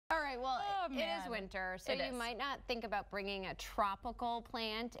right, well, Oh, it man. is winter, so It you is. might not think about bringing a tropical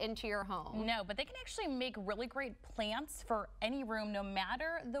plant into your home. No, but they can actually make really great plants for any room, no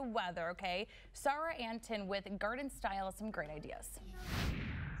matter the weather, okay? Sara Antin with GardenStyle has some great ideas.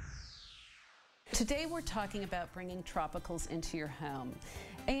 Today we're talking about bringing tropicals into your home.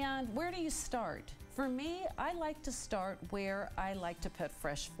 And where do you start? For me, I like to start where I like to put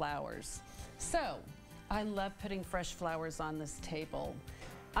fresh flowers. So, I love putting fresh flowers on this table.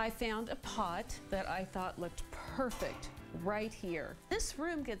 I found a pot that I thought looked perfect right here. This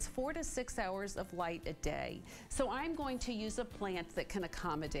room gets 4 to 6 hours of light a day, so I'm going to use a plant that can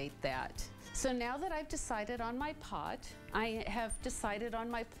accommodate that. So now that I've decided on my pot, I have decided on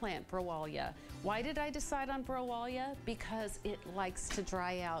my plant, Browalia. Why did I decide on Browalia? Because it likes to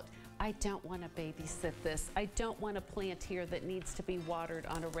dry out. I don't want to babysit this. I don't want a plant here that needs to be watered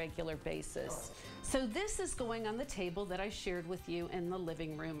on a regular basis. So this is going on the table that I shared with you in the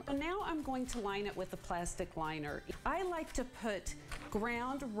living room. So now I'm going to line it with a plastic liner. I like to put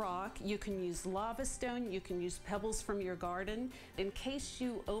ground rock. You can use lava stone, you can use pebbles from your garden. In case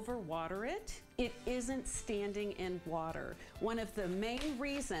you overwater it, it isn't standing in water. One of the main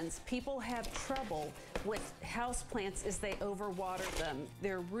reasons people have trouble with houseplants is they overwater them.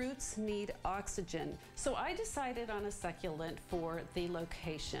 Their roots need oxygen. So I decided on a succulent for the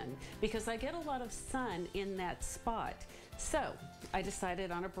location because I get a lot of sun in that spot. So I decided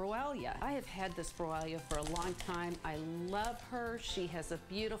on a Browalia. I have had this Browalia for a long time. I love her. She has a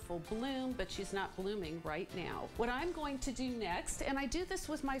beautiful bloom, but she's not blooming right now. What I'm going to do next, and I do this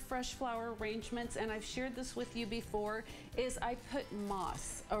with my fresh flower arrangements, and I've shared this with you before, is I put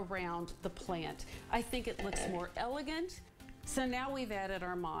moss around the plant. I think it looks more elegant. So now we've added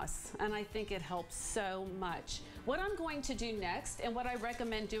our moss, and I think it helps so much. What I'm going to do next, and what I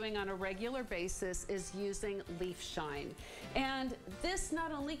recommend doing on a regular basis, is using leaf shine. And this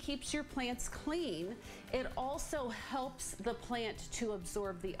not only keeps your plants clean, it also helps the plant to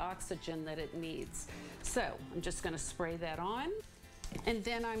absorb the oxygen that it needs. So I'm just going to spray that on, and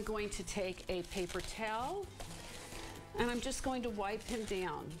then I'm going to take a paper towel, and I'm just going to wipe him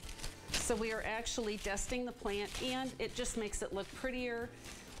down. So we are actually dusting the plant, and it just makes it look prettier.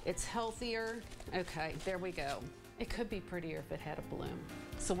 It's healthier. Okay, there we go. It could be prettier if it had a bloom.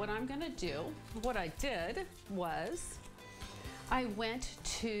 So what I'm gonna do, what I did was I went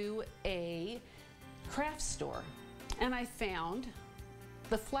to a craft store and I found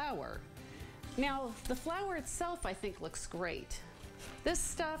the flower. Now, the flower itself I think looks great. This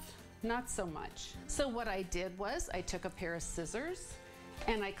stuff, not so much. So what I did was I took a pair of scissors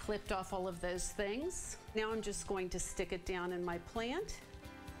and I clipped off all of those things. Now I'm just going to stick it down in my plant.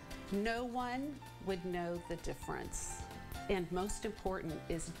 No one would know the difference. And most important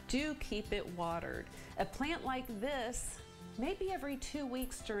is do keep it watered. A plant like this, maybe every 2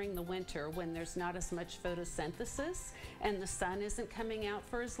 weeks during the winter when there's not as much photosynthesis and the sun isn't coming out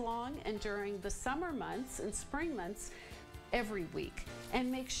for as long, and during the summer months and spring months, every week.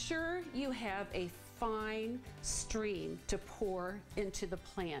 And make sure you have a fine stream to pour into the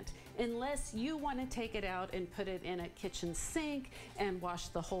plant, unless you want to take it out and put it in a kitchen sink and wash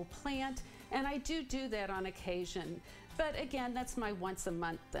the whole plant. And I do that on occasion, but again, that's my once a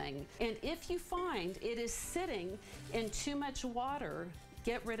month thing. And if you find it is sitting in too much water,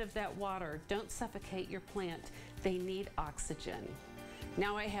 get rid of that water. Don't suffocate your plant. They need oxygen.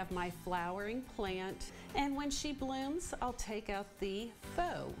 Now I have my flowering plant, and when she blooms, I'll take out the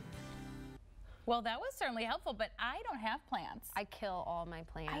faux. Well, that was certainly helpful, but I don't have plants. I kill all my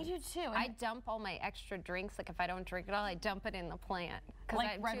plants. I do too. I dump all my extra drinks. Like if I don't drink it all, I dump it in the plant.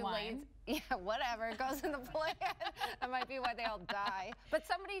 Like I'm red too wine? lazy. Yeah, whatever. It goes in the plant. That might be why they all die. But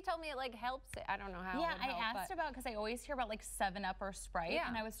somebody told me it like helps it. I don't know how. Yeah, it would help, I asked about, because I always hear about like 7-Up or Sprite, Yeah.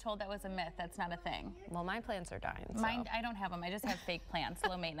 and I was told that was a myth. That's not a thing. Well, my plants are dying. Mine, So. I don't have them. I just have fake plants,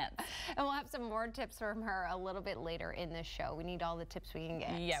 low maintenance. And we'll have some more tips from her a little bit later in this show. We need all the tips we can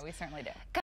get. Yeah, we certainly do.